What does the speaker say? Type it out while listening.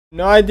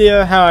No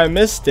idea how I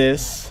missed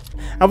this.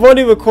 I've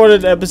already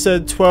recorded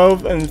episode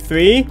 12 and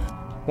 3.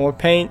 More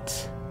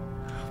paint.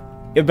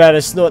 You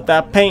better snort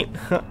that paint.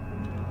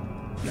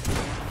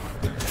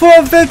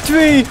 For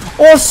victory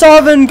or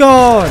sovereign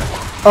God!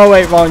 Oh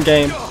wait, wrong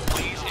game.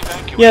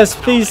 Yes,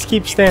 please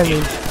keep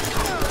standing.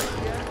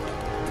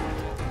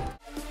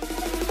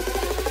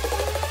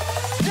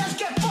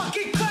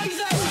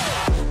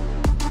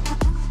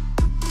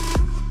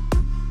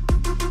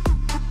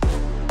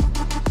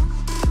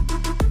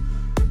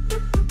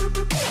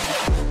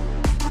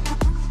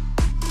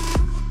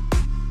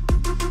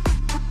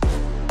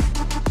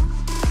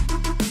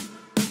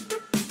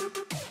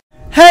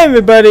 Hey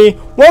everybody,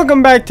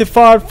 welcome back to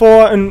Fallout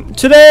 4, and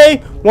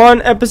today we're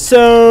on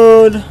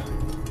episode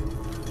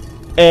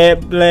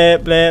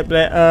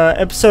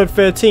episode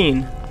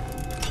 13,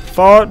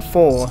 Fallout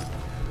 4.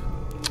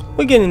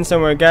 We're getting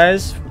somewhere,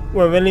 guys.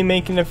 We're really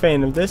making a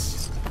fan of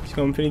this. It's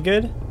going pretty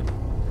good,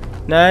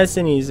 nice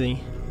and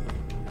easy.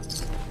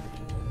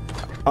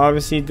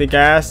 Obviously the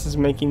gas is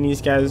making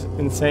these guys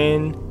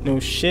insane, no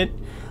shit,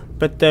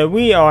 but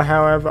we are,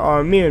 however,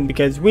 are immune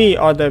because we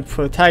are the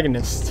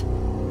protagonists.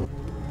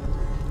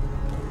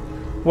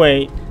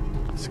 Wait.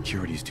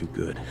 Security's too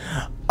good.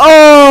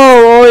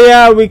 Oh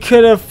yeah, we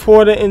could have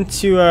poured it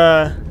into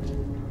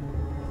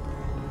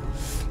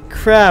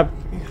crap.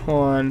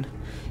 Hold on.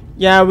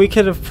 Yeah, we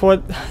could have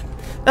poured.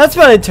 That's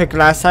what I took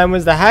last time,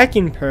 was the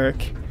hacking perk,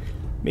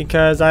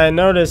 because I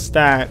noticed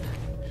that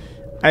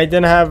I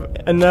didn't have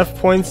enough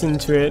points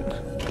into it.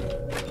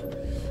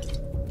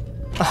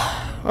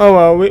 Oh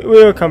well, we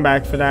will come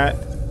back for that.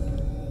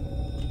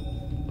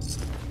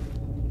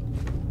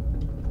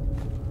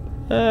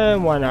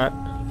 Why not?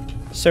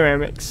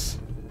 Ceramics.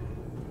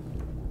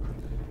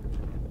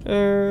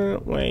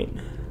 Wait.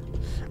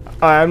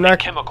 I'm not.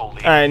 Chemical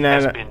leak no,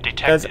 has no. been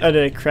detected. That's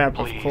other crap,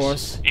 Please of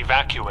course.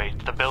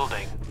 Evacuate the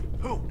building.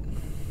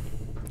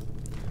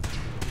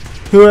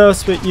 Who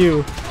else but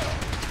you?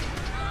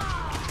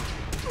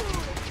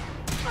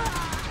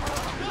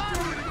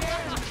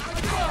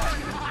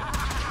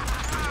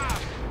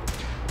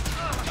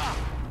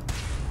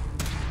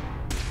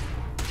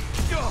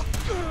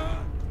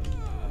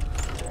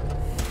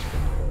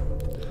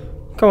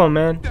 Come on,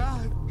 man.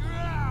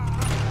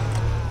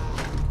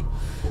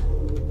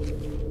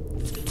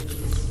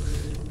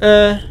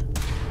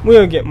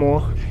 We'll get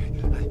more.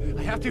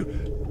 I have to.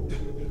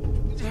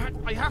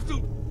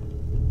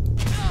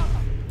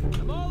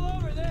 I'm all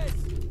over this.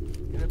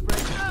 Gonna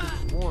break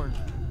warn.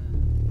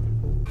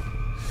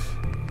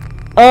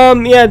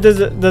 Yeah,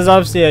 there's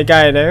obviously a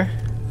guy there.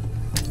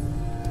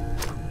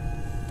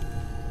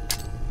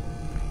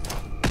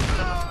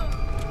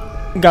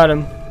 Got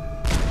him.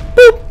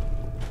 Boop.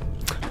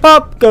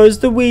 Pop goes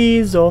the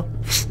weasel.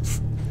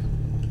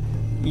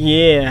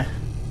 Yeah.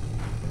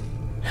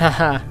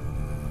 Haha.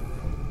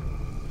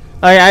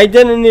 I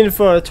didn't need it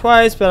for it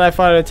twice, but I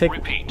thought it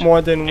would take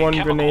more than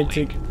one grenade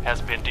to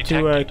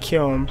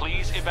kill him.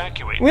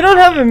 We don't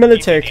have a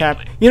military cap.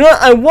 You know what?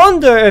 I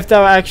wonder if that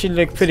would actually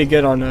look pretty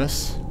good on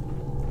us.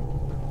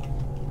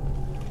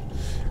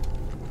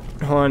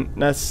 Hold on,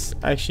 that's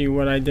actually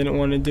what I didn't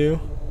want to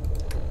do.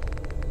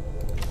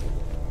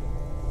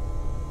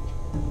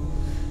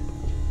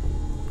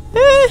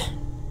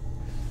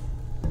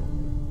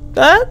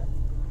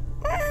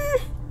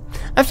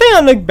 I think I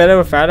look better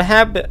without a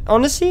hat, but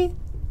honestly,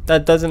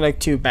 that doesn't look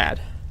too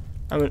bad.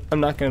 I'm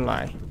not gonna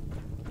lie.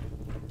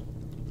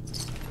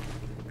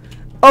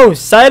 Oh,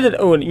 sighted.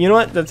 Oh, you know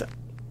what? That's.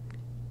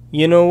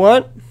 You know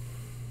what?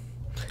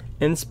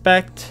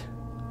 Inspect.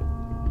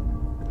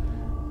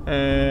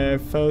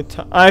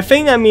 Photo. I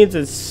think that means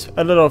it's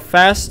a little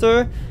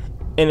faster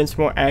and it's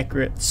more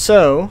accurate.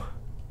 So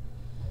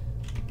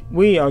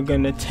we are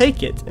gonna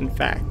take it. In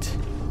fact,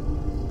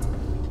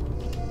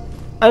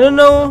 I don't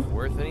know.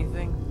 Worth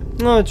anything?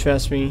 No,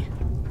 trust me.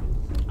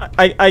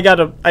 I got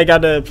a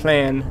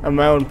plan of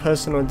my own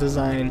personal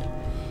design.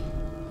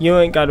 You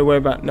ain't gotta worry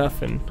about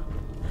nothing.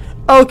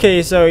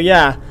 Okay, so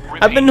yeah,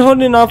 I've been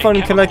holding off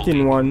on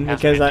collecting one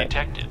because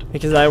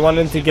I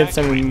wanted to get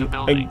something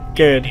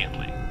good.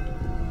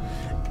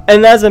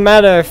 And as a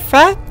matter of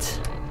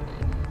fact,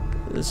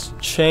 let's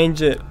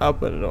change it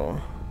up a little.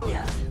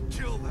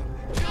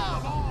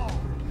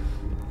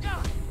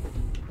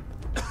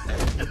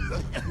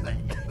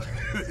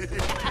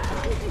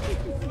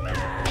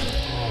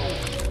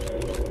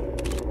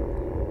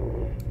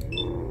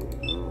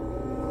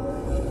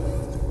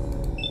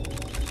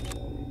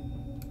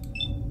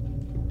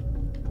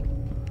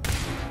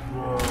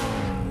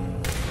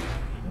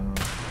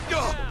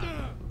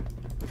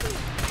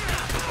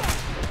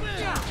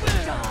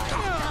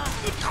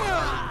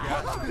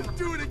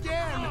 Do it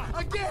again!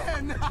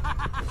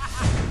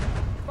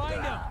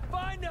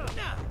 Find him!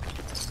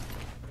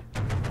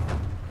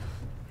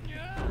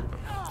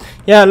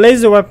 Yeah,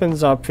 laser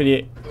weapons are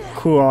pretty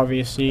cool,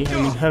 obviously.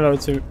 I mean, hello,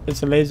 it's a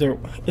laser.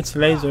 It's a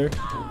laser.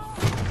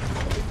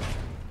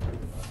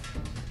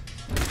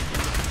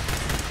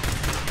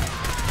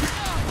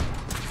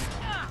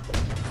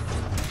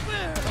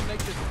 I'll make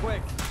this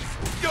quick.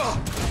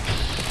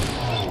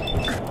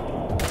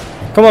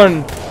 Come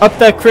on, up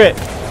that crit.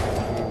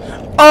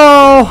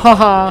 Oh,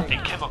 haha. A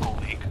chemical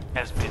leak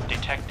has been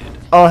detected.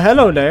 Oh,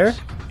 hello there.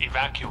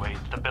 Evacuate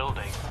the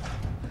building.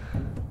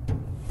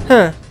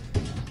 Huh.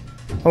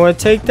 I want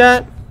to take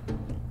that.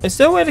 Is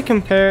there a way to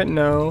compare it?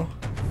 No.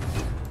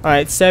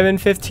 Alright,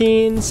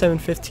 715,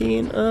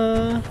 715.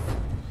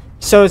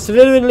 So it's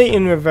literally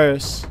in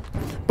reverse.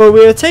 But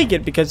we'll take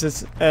it because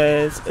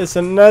it's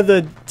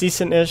another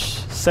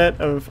decent-ish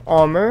set of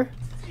armor.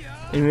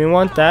 And we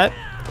want that.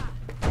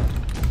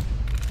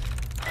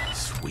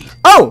 Sweet.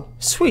 Oh!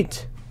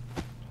 Sweet.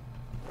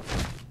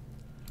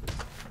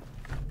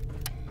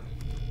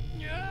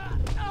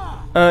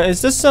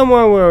 Is this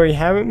somewhere where we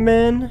haven't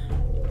been?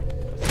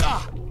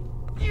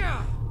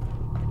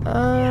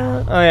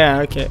 Oh yeah,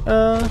 okay.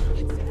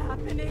 What's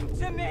happening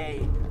to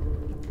me?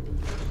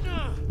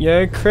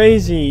 You're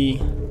crazy.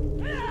 The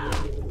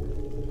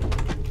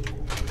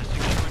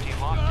security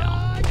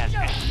lockdown has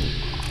ended.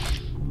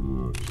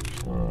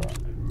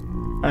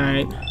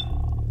 Alright.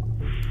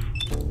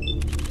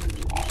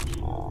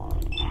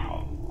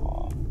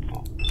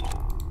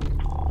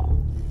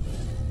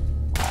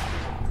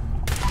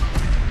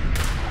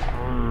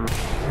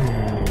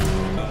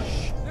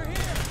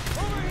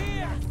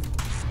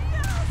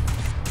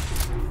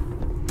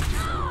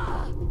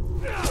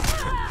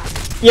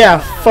 Yeah,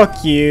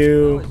 fuck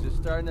you.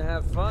 Just starting to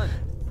have fun.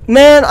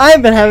 Man,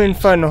 I've been having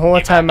fun the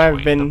whole time I've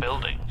Evacuate been, the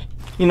building.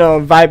 you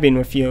know, vibing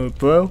with you,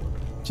 bro.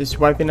 Just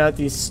wiping out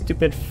these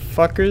stupid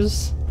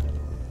fuckers.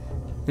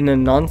 And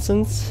then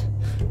nonsense.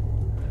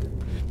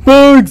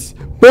 Bugs!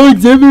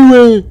 Bugs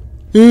everywhere!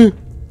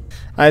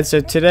 Alright,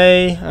 so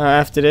today,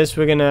 after this,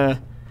 we're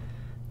gonna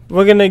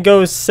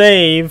go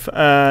save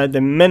the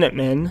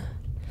Minutemen.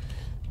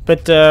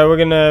 But we're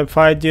gonna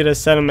probably do the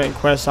settlement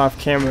quest off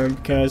camera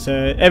because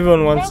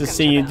everyone wants to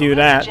see you do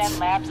that.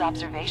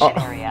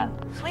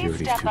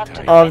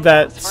 All of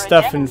that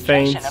stuff and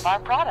things. Of our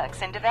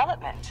products in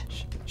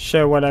development.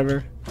 Sure,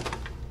 whatever.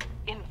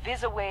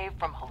 Invisawave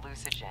from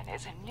Hallucigen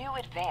is a new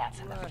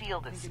advance in the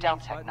field of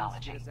stealth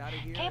technology,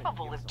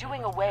 capable of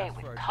doing away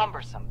with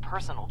cumbersome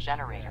personal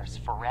generators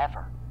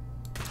forever.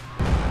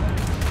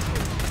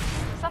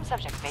 Some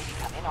subjects may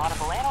become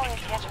inaudible and or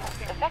intangible.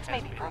 Effects may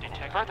be permanent.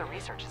 Further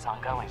research is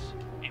ongoing.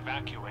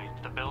 Evacuate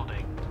the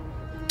building.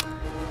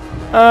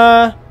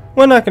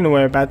 We're not gonna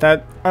worry about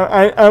that.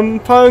 I'm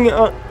probably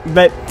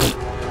but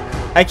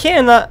I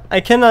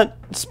cannot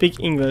speak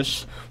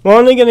English. We're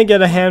only gonna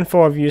get a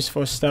handful of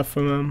useful stuff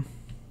from him.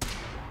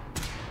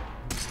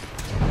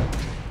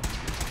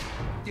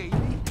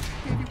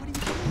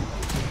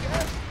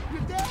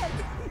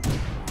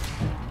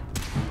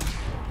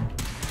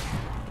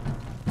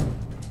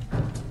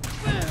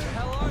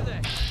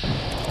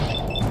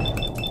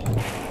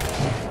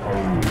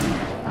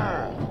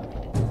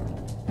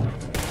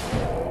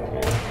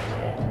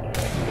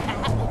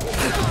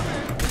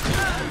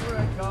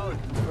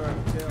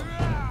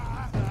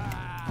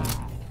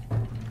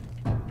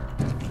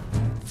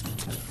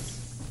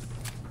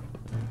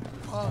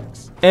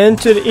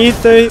 Into the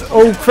ether.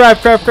 Oh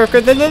crap, crap, crap,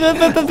 crap.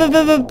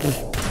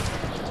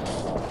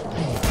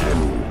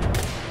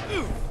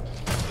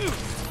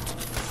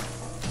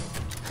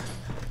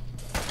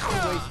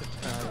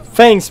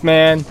 Thanks,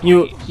 man.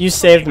 You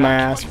saved my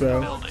ass,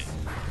 bro.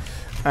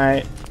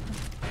 Alright.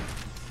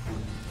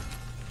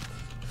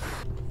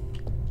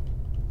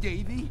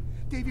 Davey,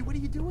 what are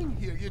you doing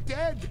here? You're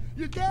dead.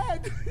 You're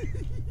dead.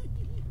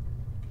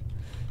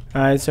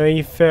 Alright, so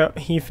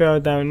he fell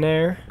down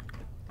there.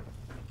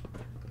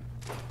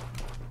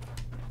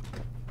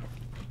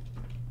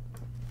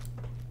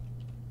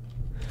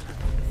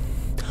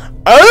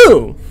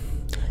 Oh!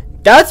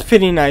 That's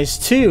pretty nice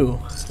too.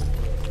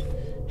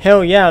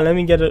 Hell yeah, let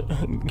me get it.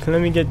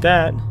 Let me get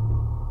that.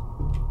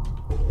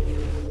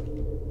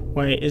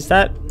 Wait, is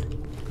that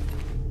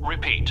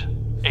Repeat.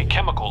 A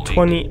chemical leak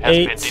 28?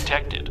 has been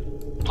detected.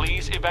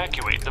 Please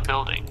evacuate the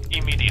building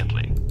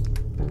immediately.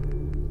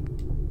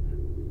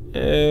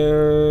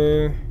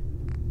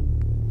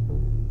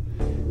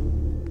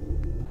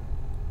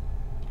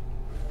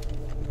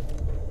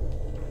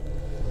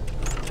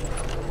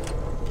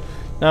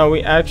 No,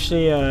 we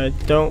actually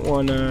don't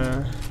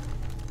wanna.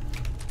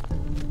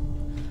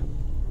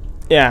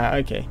 Yeah,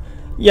 okay.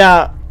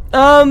 Yeah,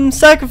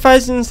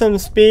 sacrificing some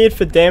speed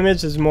for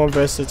damage is more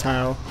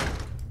versatile.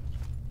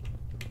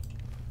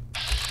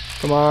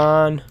 Come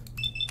on.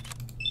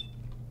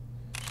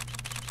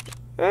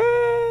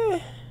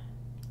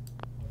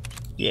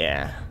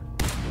 Yeah.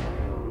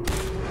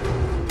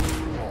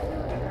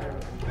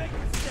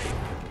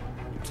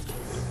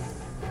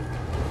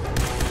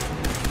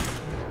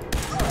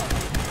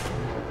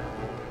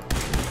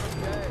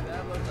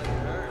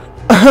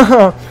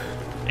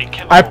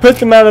 I put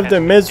them out of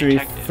their misery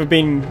for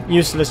being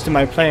useless to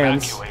my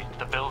plans. Evacuate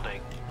the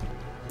building.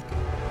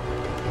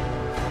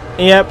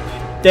 Yep.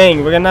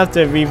 Dang, we're gonna have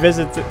to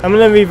revisit. I'm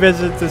gonna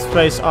revisit this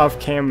place off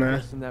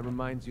camera. That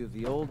reminds you of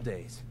the old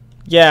days.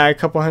 Yeah, a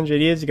couple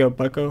hundred years ago,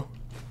 bucko.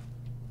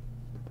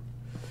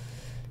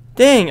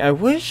 Dang, I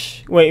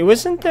wish. Wait,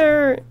 wasn't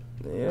there?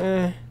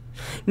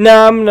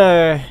 No,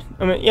 I'm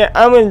I mean, yeah,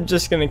 I'm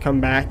just gonna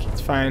come back.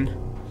 It's fine.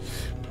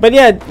 But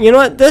yeah, you know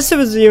what? This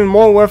was even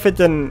more worth it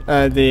than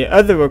the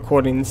other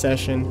recording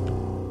session,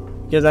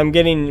 because I'm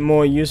getting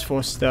more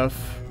useful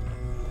stuff.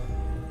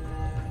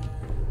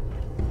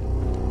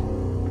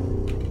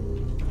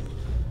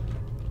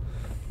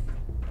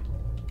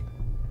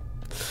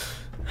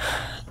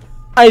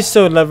 I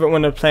so love it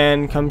when a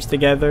plan comes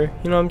together.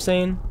 You know what I'm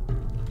saying?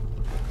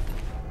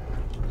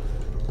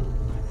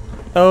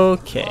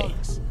 Okay.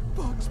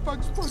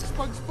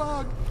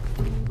 Bug.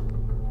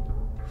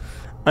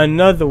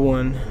 Another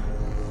one.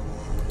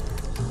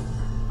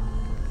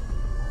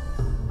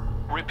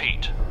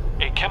 Repeat.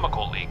 A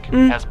chemical leak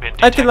has been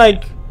detected. I could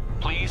like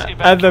Please either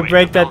evacuate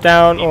break the that building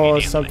down or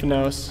immediately. something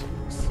else.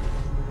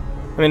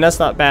 I mean, that's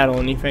not bad or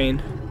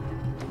anything.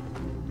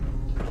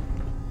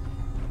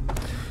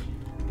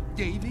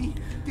 Davy,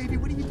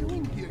 what are you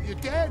doing here? You're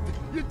dead.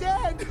 You're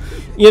dead.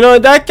 You know,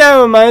 that guy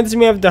reminds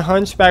me of the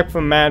Hunchback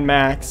from Mad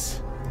Max.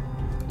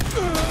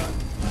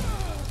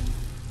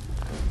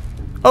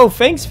 Oh,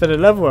 thanks for the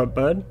level up,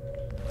 bud.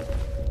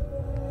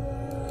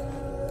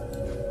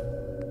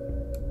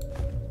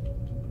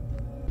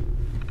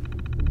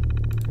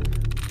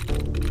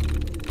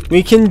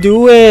 We can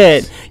do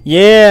it!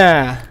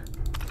 Yeah!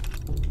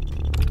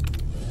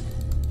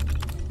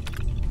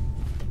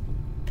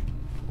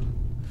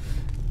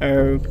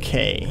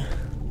 Okay.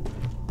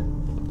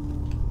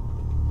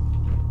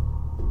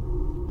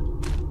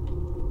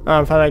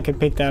 Oh, I thought I could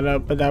pick that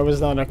up, but that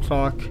was not a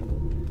clock.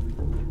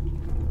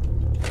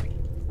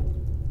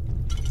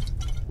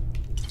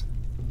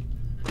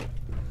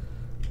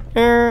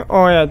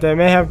 Oh yeah, there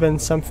may have been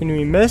something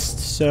we missed,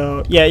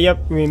 so yeah,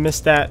 yep, we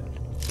missed that.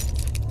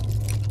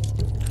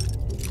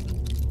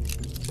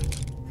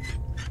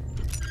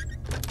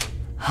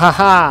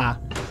 Haha!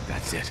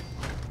 That's it.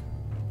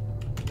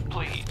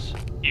 Please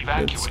That's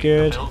evacuate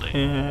good. the building.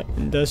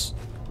 And that's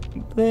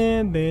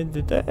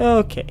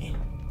okay.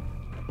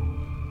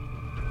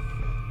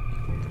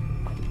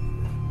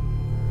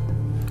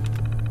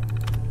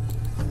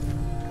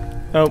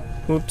 Oh,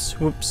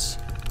 whoops.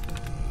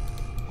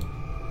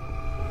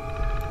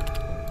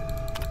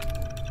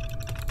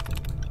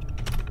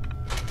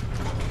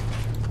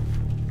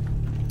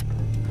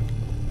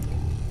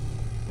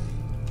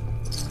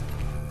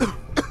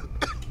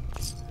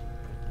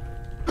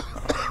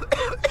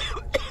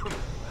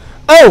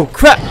 Oh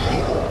crap!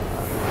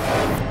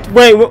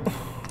 Wait, what?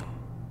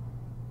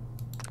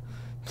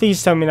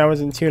 Please tell me that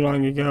wasn't too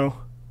long ago.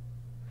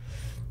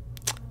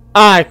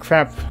 Ah,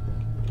 crap.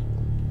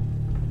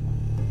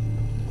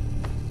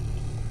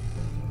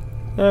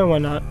 Why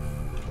not?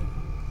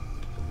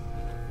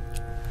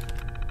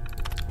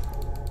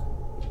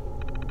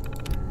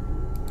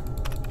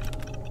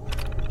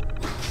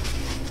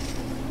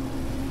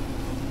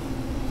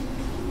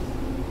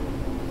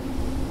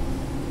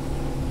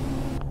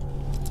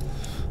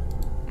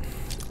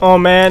 Oh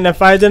man,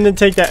 if I didn't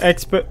take that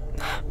expert,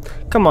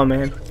 come on,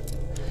 man.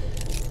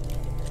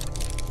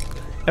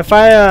 If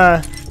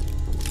I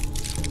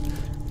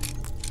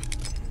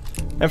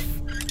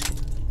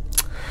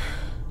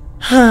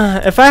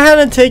if I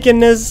hadn't taken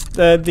this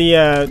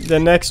the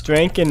next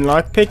drink in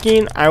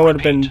lockpicking, I would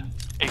have been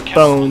A chemical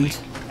boned. leak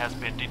has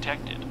been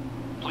detected.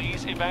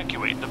 Please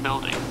evacuate the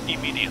building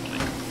immediately.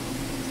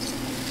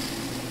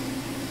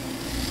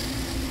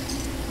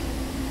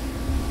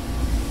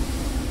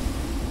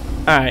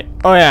 Alright.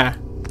 Oh yeah.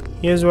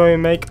 Here's where we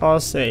make our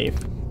save.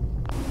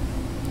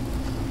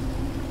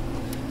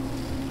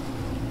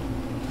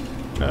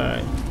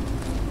 Alright.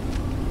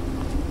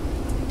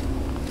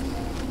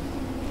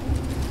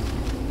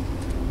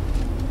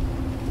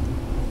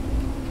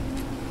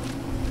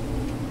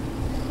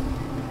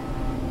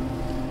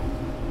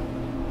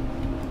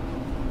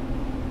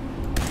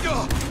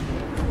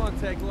 It won't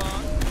take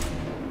long.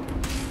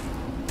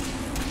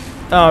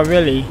 Oh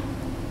really?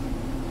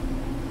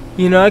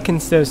 You know I can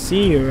still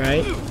see you,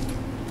 right?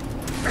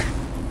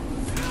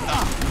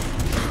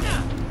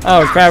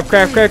 Oh crap.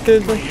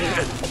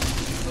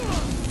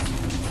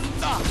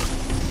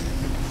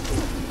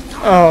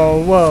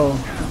 Oh whoa.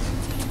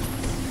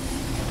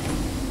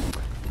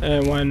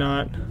 And why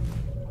not?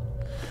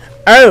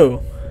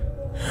 Oh!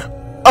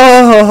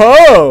 Oh ho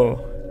ho!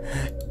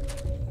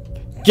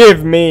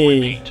 Give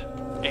me! Repeat.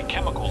 A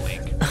chemical leak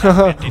has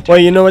been detected. Well,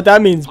 you know what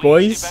that means, Please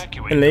boys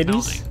evacuate and the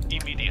ladies.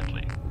 building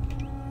immediately.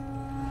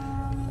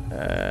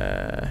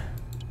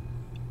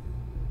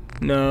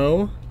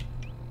 No.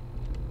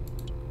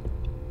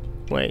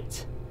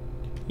 Wait.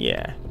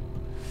 Yeah.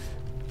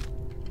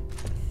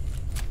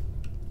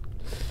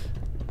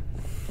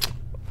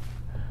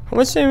 How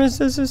much damage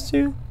does this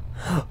do?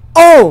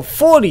 Oh,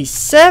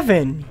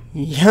 47!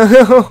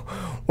 Yo!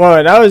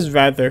 Wow, that was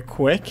rather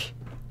quick.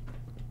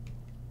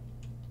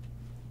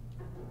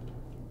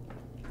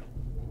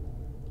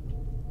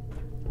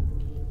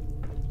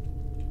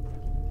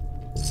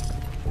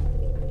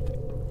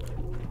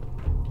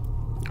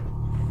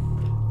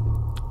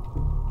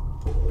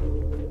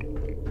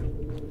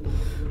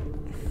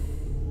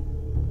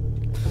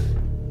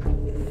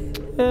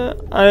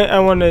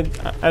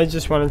 I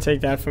just want to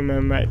take that from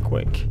him right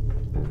quick.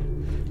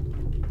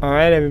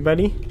 Alright,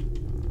 everybody.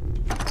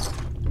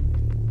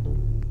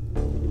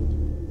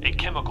 A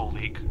chemical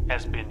leak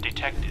has been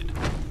detected.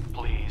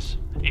 Please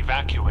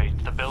evacuate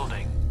the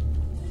building.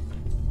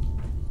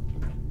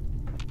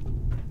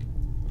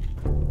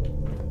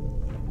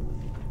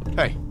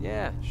 Hey.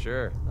 Yeah,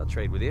 sure. I'll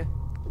trade with you.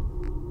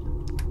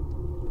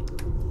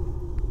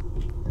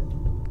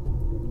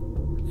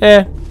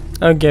 Yeah,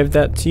 I'll give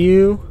that to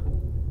you.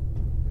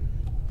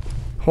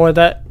 Hold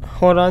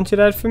on to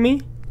that for me.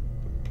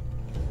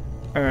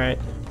 Alright.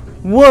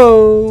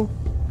 Whoa!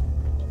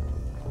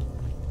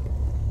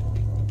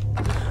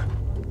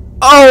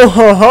 Oh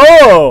ho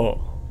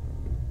ho!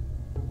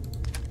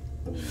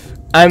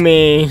 I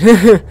mean,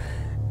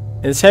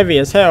 it's heavy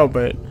as hell,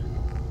 but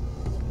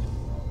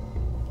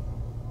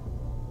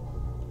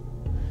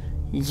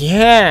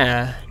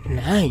yeah,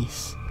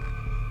 nice.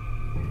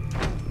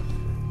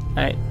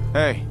 Alright.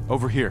 Hey,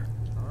 over here.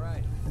 All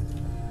right.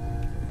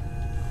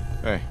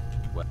 Hey.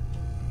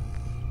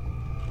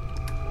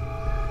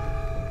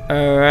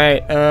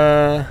 Alright,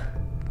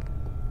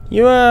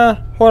 you,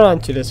 hold on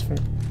to this for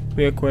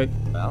real quick.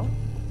 Well?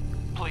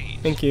 Please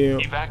Thank you.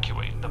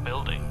 evacuate the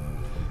building.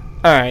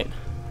 Alright.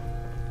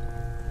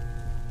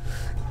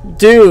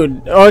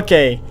 Dude,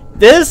 okay.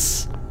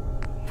 This,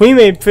 we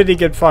made pretty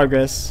good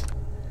progress.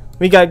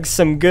 We got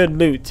some good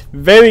loot.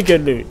 Very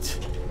good loot.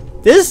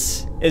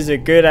 This is a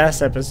good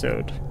ass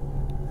episode.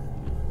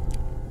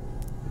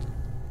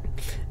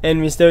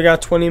 And we still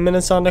got 20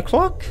 minutes on the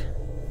clock.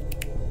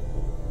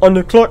 On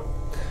the clock.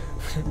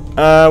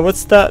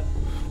 What's that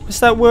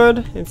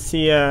word? It's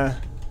the,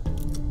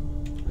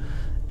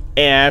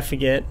 yeah, I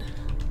forget.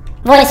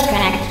 Voice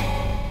crack.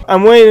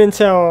 I'm waiting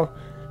until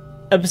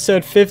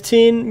episode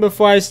 15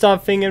 before I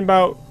start thinking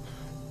about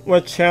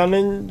what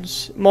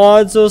challenge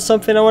mods or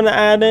something I want to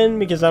add in,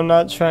 because I'm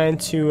not trying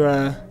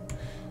to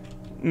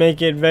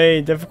make it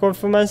very difficult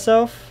for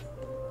myself.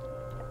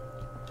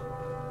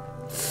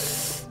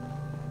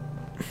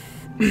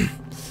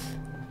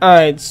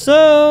 Alright,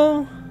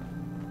 so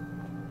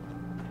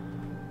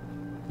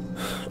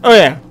oh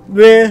yeah,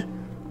 we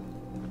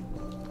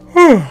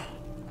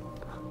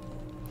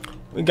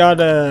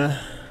gotta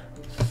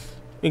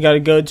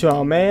go to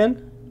our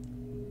man.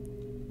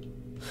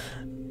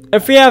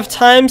 If we have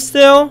time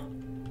still,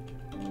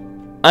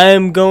 I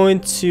am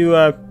going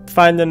to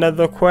find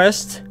another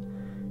quest.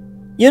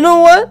 You know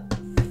what?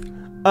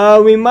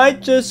 We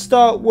might just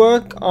start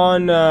work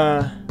on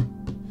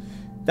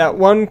that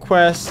one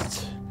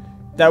quest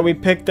that we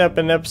picked up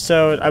in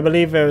episode, I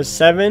believe it was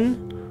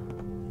 7.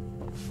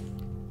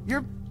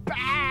 You're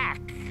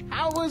back!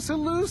 How was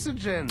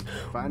hallucinogen?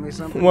 Find me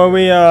something. Where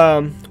we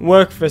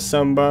work for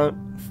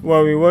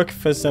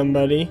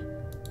somebody.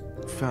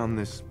 Found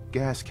this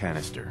gas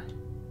canister.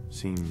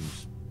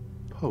 Seems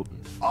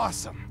potent.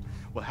 Awesome.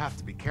 We'll have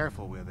to be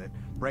careful with it,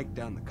 break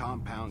down the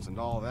compounds and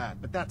all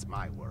that, but that's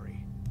my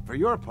worry. For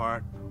your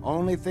part,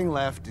 only thing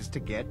left is to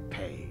get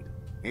paid.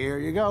 Here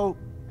you go,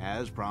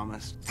 as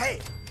promised. Hey,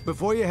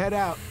 before you head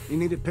out, you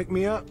need to pick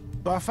me up,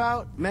 buff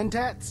out,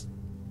 mentats?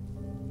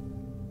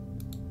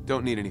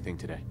 Don't need anything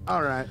today.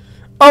 All right.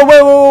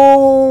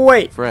 Oh,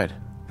 wait. Fred.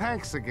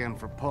 Thanks again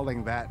for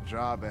pulling that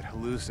job at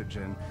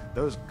Hallucinogen.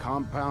 Those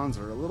compounds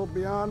are a little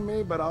beyond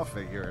me, but I'll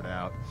figure it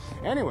out.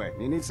 Anyway,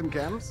 you need some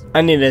chems?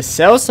 I need to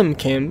sell some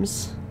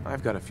chems.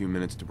 I've got a few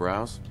minutes to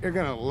browse. You're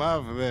gonna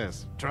love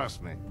this,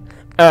 trust me.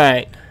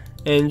 Alright,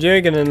 and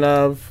you're gonna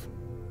love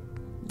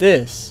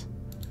this.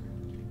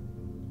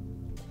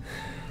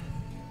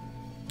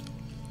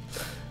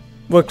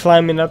 We're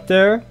climbing up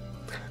there.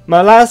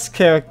 My last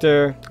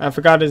character, I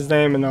forgot his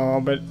name and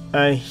all, but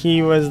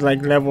he was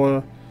like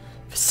level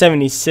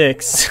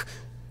 76.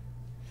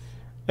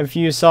 If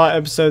you saw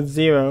episode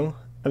 0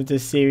 of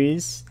this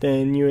series,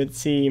 then you would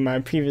see my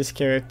previous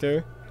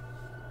character.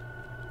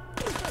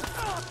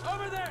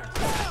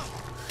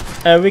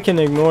 We can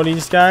ignore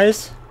these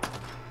guys.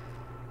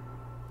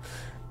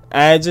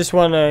 I just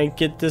want to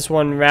get this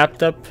one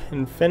wrapped up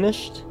and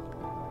finished.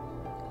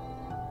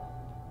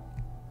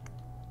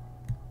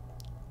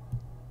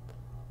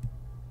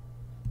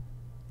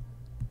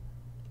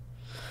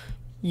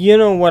 You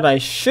know what I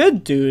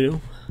should do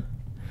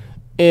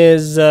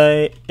is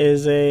a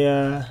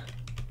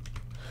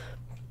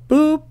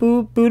boop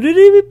boop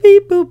boop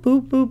boop boop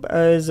boop boop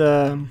is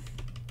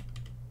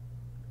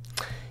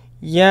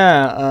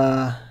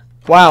yeah,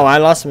 wow, I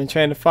lost my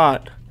train of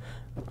thought.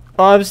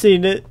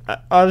 Obviously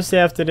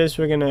after this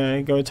we're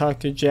gonna go talk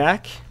to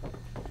Jack.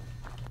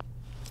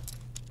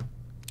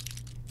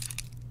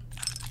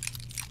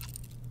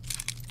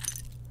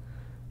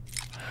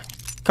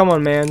 Come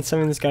on, man,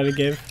 something's gotta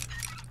give.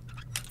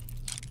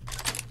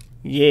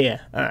 Yeah,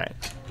 alright.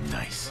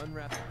 Nice.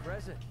 Unwrap the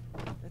present.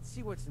 Let's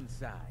see what's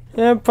inside.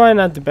 Yeah, probably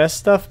not the best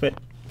stuff, but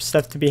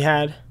stuff to be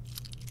had.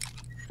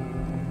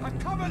 I'm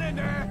coming in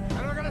there, and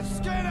I'm gonna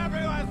skin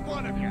every last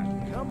one of you.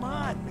 Come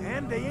on,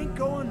 man. They ain't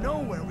going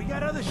nowhere. We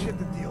got other shit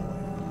to deal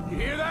with. You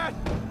hear that?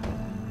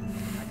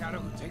 I gotta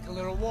go take a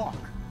little walk,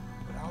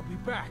 but I'll be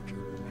back,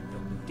 and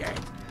you'll be dead.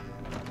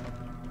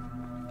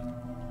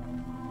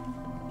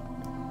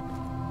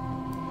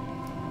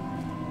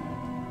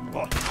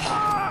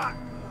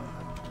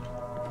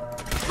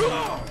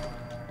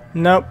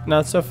 Nope,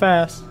 not so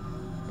fast.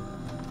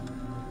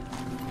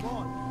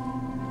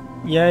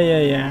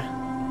 Yeah.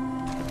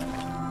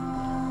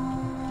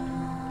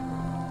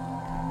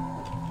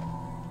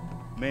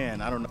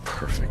 Man, I don't know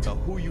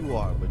who you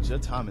are, but your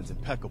timing's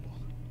impeccable.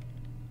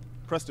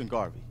 Preston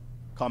Garvey,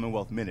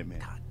 Commonwealth Minuteman.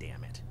 God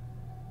damn it.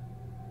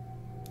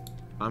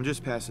 I'm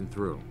just passing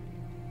through.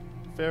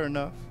 Fair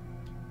enough.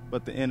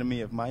 But the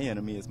enemy of my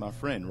enemy is my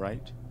friend,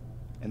 right?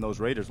 And those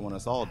raiders want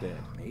us all dead.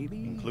 Maybe?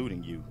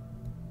 Including you.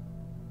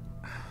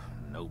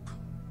 Nope.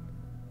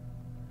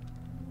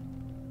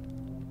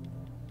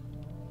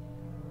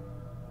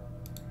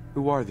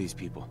 Who are these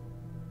people?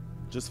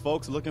 Just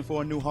folks looking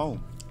for a new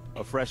home.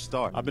 A fresh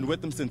start. I've been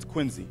with them since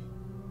Quincy.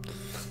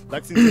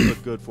 Lexington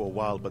looked good for a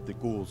while, but the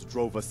ghouls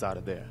drove us out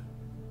of there.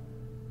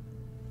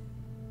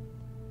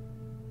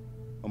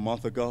 A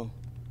month ago,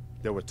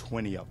 there were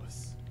 20 of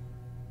us.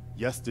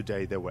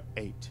 Yesterday, there were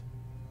 8.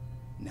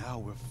 Now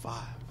we're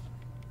 5.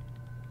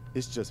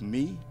 It's just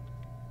me,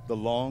 the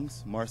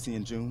Longs, Marcy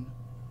and June.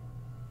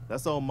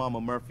 That's old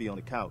Mama Murphy on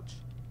the couch.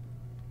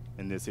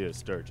 And this here is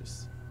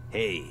Sturgis.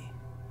 Hey.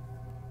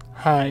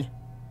 Hi.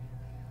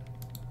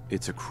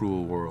 It's a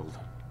cruel world.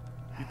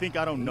 You think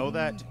I don't know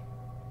that?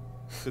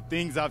 The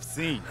things I've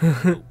seen.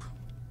 Nope.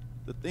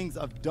 The things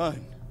I've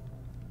done.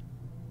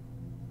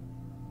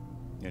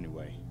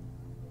 Anyway,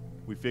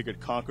 we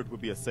figured Concord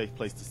would be a safe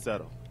place to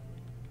settle.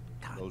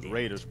 Those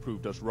raiders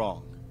proved us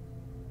wrong.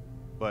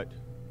 But,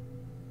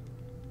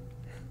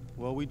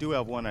 well, we do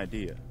have one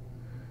idea.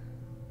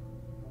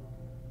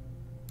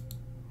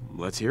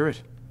 Let's hear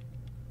it.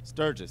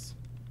 Sturgis,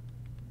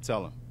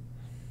 tell him.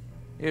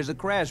 There's a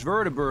crashed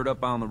vertibird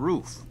up on the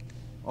roof.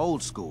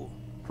 Old school.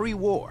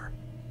 Pre-war.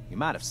 You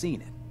might have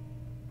seen it.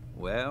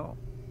 Well,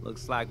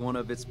 looks like one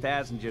of its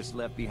passengers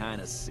left behind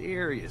a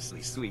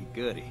seriously sweet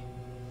goodie.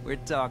 We're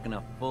talking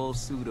a full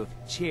suit of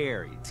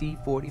cherry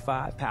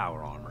T-45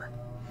 power armor.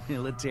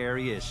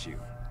 Military issue.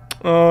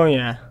 Oh,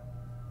 yeah.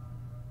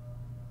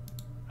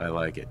 I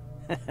like it.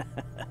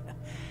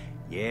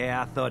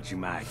 Yeah, I thought you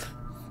might.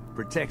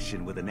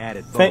 Protection with an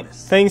added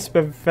bonus. Thanks,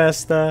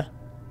 Bethesda.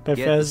 Get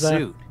the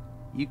suit.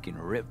 You can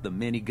rip the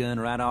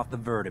minigun right off the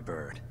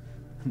vertibird.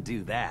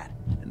 Do that,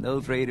 and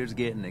those raiders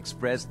get an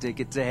express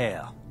ticket to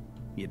hell.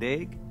 You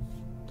dig?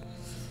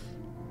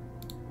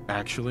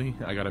 Actually,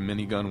 I got a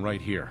minigun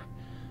right here.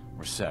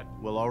 We're set.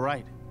 Well, all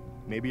right.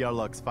 Maybe our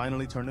luck's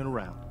finally turning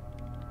around.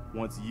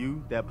 Once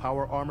you, that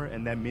power armor,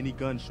 and that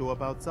minigun show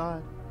up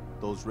outside,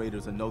 those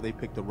raiders will know they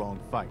picked the wrong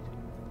fight.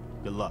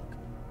 Good luck.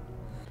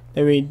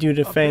 Then we do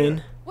the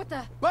feign. What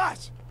the?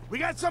 Boss, we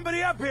got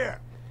somebody up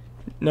here.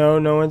 No,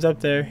 no one's up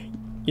there.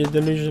 You're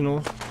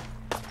delusional.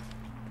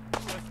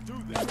 Let's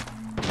do this.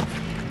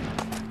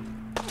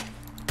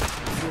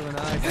 Feeling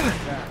eyes on the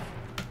back.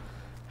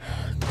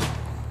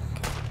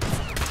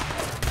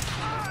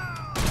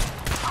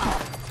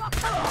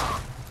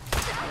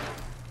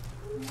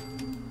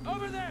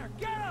 Over there,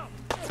 get him!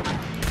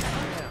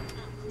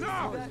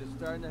 No! Just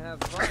starting to have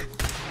fun.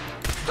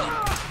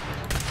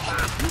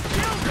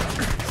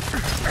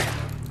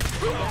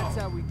 That's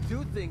how we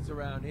do things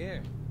around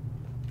here.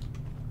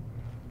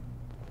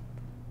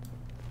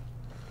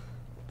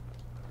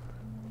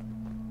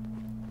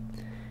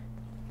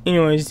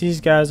 Anyways,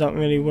 these guys aren't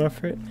really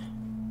worth it.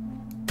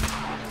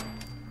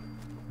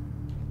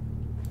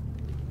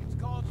 It's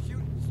called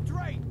shooting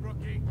straight,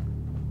 rookie.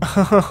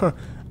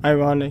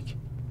 Ironic.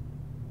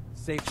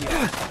 Safety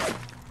out.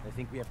 I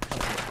think we have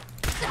company.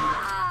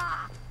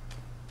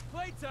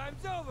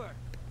 Playtime's over.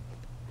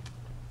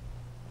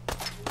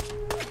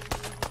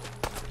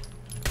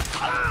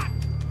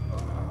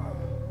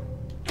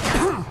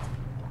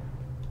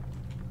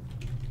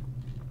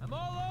 I'm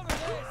all over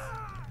this.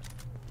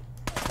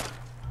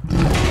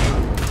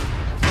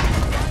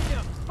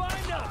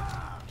 Find him!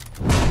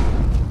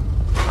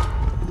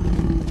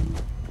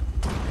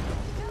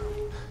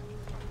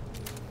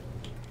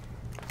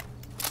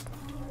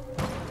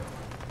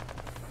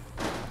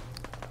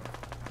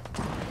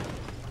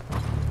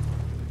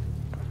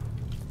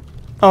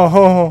 Oh,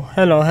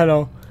 hello. Eyes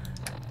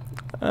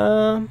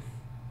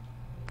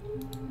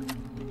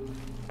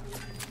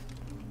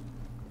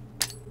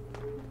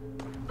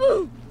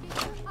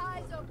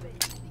open.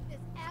 I think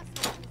this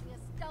asshole is using a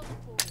stealth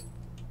boy.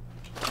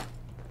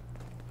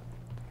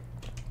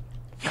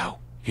 Yo,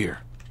 here.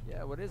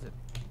 Yeah, what is it?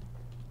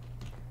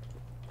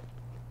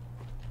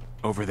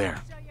 Over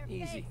there. Show your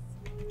Easy. face.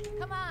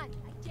 Come on,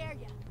 I dare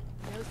ya.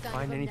 No sign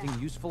Find of him anything now.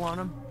 useful on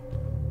him?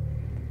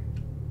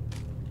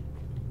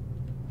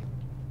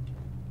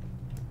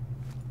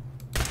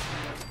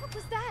 What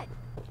was that?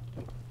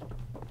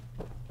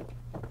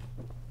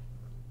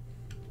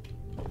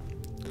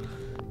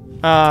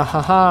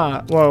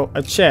 Haha. Well,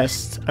 a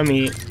chest. I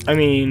mean,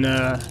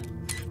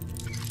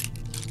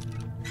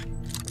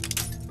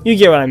 you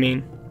get what I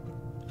mean.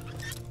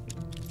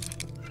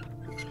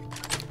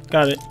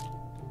 Got it.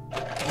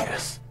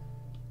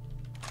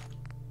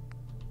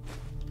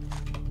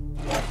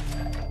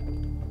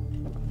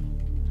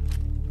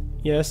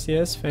 Yes.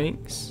 Yes,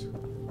 thanks.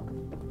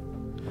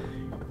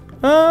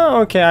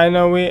 Oh, okay. I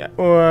know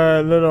we're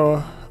a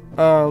little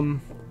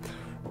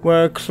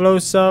we're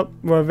close up.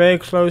 We're very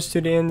close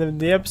to the end of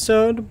the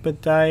episode,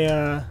 but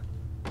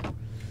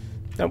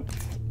nope,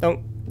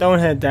 don't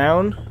head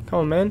down. Come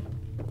on, man.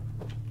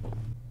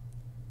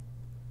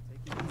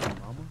 Take it easy,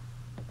 Mama.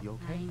 You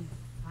okay? I'm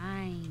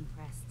fine,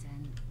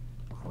 Preston.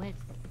 Quit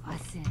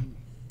fussing.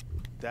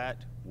 That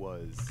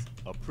was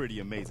a pretty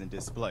amazing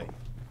display.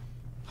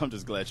 I'm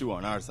just glad you were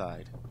on our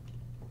side.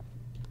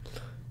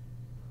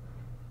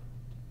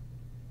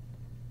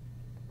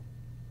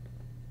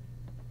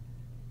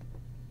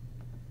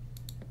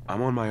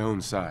 I'm on my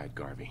own side,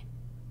 Garvey.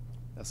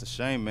 That's a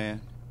shame,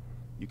 man.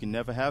 You can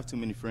never have too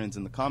many friends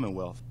in the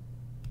Commonwealth.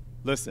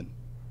 Listen,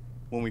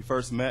 when we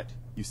first met,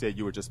 you said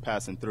you were just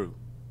passing through.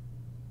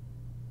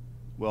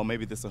 Well,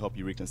 maybe this will help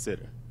you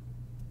reconsider.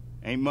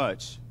 Ain't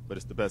much, but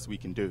it's the best we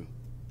can do.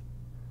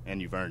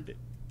 And you've earned it.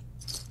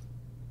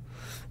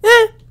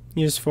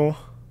 Useful.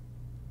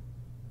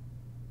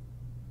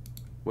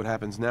 What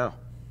happens now?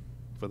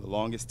 For the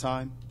longest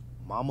time,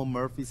 Mama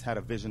Murphy's had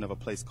a vision of a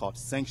place called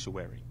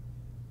Sanctuary.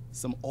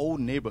 Some old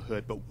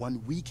neighborhood, but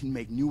one we can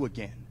make new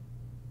again.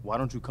 Why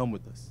don't you come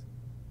with us?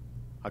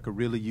 I could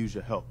really use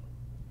your help.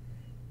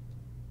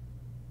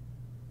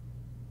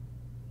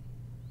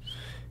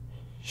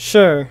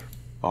 Sure.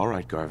 All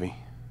right, Garvey.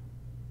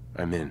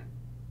 I'm in.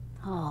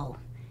 Oh,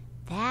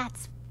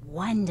 that's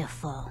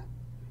wonderful.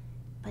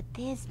 But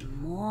there's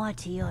more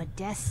to your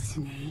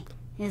destiny,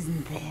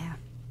 isn't there?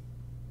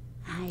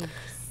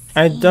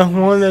 I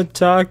don't want to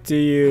talk to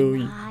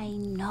you. I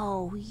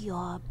know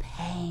your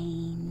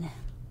pain.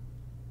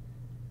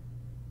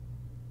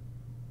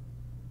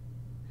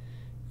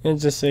 And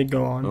just say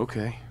go on.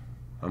 Okay,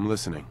 I'm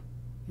listening.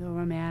 You're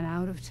a man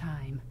out of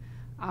time,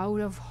 out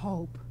of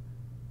hope.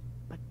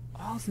 But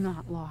all's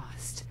not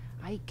lost.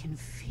 I can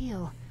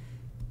feel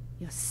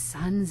your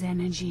son's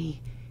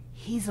energy.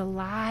 He's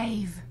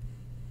alive.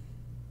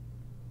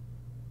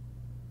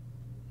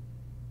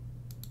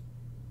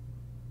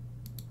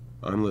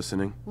 I'm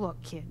listening.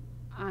 Look, kid,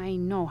 I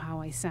know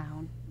how I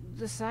sound.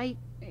 The sight,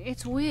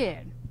 it's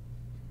weird.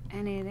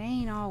 And it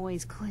ain't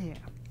always clear.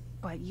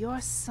 But your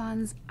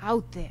son's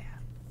out there.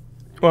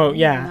 Well,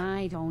 yeah. And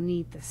I don't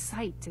need the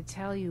sight to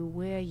tell you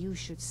where you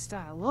should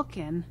start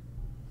looking.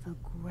 The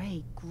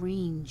great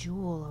green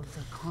jewel of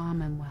the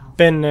Commonwealth.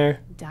 Been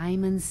there.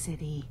 Diamond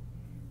City.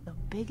 The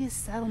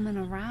biggest settlement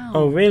around.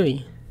 Oh,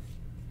 really?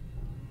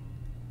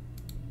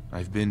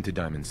 I've been to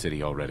Diamond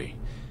City already.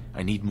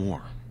 I need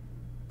more.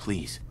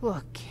 Please.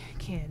 Look,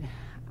 kid,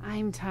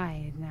 I'm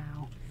tired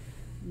now.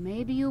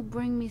 Maybe you'll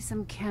bring me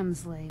some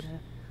chems later.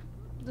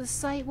 The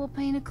sight will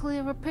paint a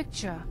clearer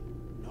picture.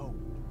 No,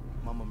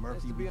 Mama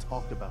Murphy, we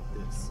talked about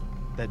this.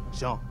 That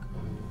junk.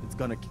 It's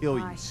gonna kill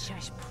you. Ah,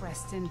 shush,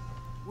 Preston.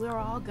 We're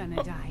all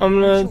gonna die.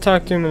 I'm gonna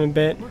talk to him in a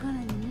bit. We're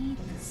gonna need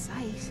the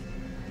sight.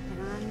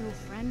 And our new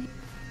friend...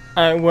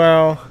 Alright,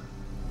 well,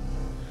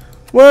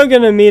 we're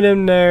gonna meet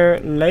him there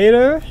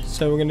later.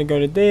 So we're gonna go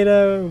to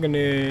data. We're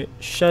gonna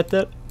shut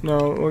that.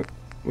 No,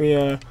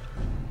 Yeah,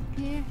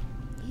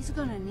 he's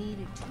gonna need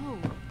it too.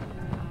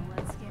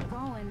 Let's get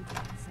going.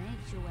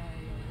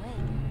 Sanctuary away.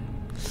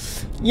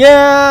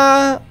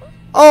 yeah,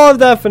 all of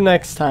that for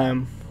next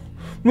time.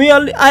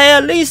 I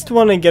at least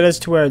want to get us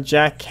to where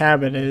Jack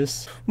Cabot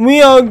is.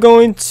 We are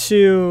going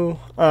to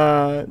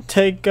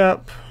take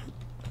up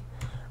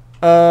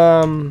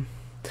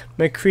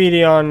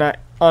McCready on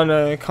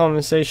a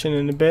conversation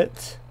in a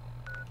bit.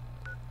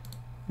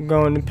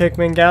 Going to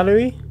Pickman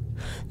Gallery.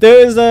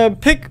 Is that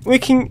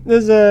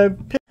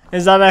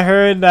I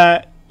heard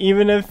that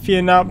even if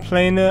you're not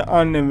playing it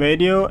on the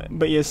radio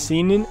but you're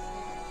seeing it.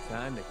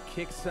 Time to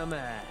kick some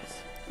ass.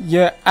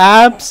 You're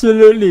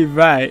absolutely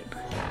right.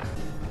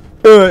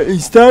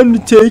 It's time to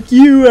take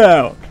you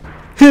out.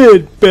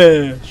 Head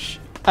bash.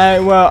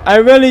 Alright, well, I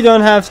really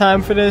don't have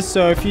time for this,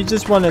 so if you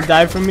just want to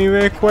die for me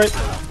real quick.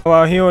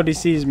 Well, he already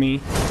sees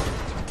me.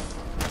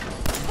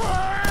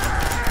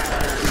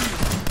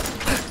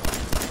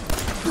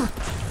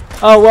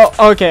 Oh, well,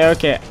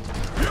 okay.